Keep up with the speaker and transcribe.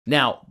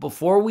Now,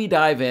 before we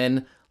dive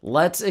in,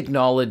 let's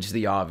acknowledge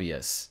the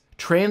obvious.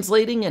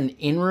 Translating an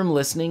in-room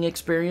listening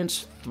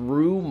experience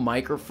through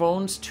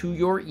microphones to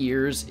your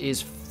ears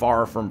is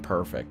far from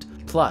perfect.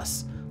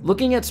 Plus,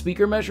 looking at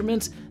speaker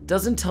measurements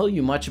doesn't tell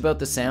you much about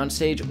the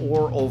soundstage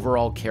or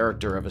overall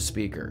character of a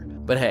speaker.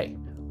 But hey,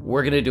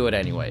 we're gonna do it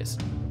anyways,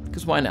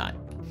 because why not?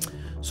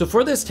 So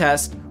for this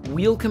test,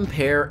 we'll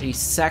compare a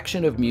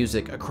section of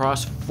music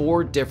across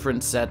 4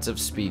 different sets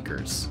of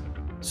speakers.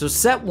 So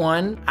set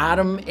 1,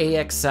 Atom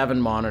AX7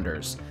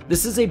 monitors.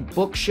 This is a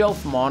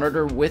bookshelf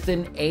monitor with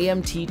an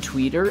AMT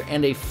tweeter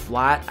and a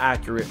flat,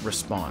 accurate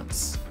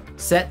response.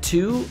 Set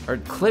 2 are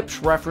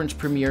Klipsch Reference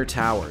Premier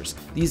towers.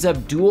 These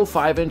have dual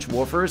 5-inch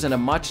woofers and a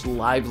much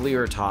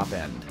livelier top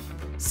end.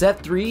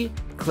 Set 3,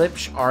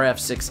 Klipsch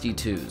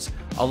RF62s,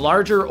 a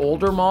larger,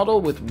 older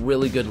model with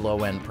really good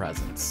low-end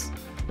presence.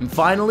 And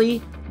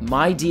finally,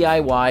 my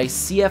DIY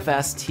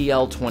CFS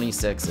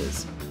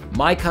TL26s,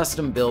 my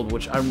custom build,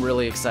 which I'm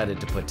really excited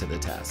to put to the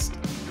test.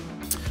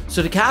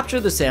 So to capture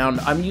the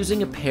sound, I'm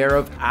using a pair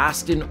of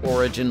Aston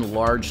Origin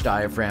large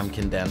diaphragm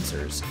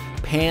condensers,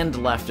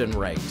 panned left and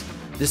right.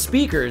 The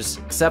speakers,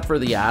 except for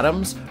the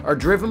Atoms, are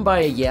driven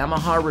by a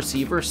Yamaha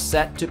receiver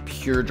set to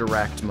pure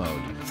direct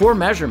mode. For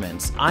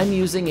measurements, I'm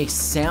using a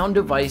Sound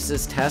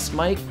Devices test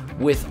mic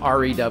with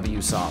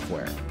REW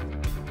software.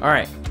 All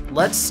right,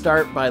 let's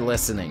start by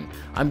listening.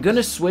 I'm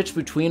gonna switch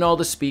between all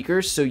the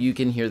speakers so you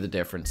can hear the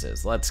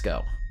differences. Let's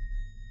go.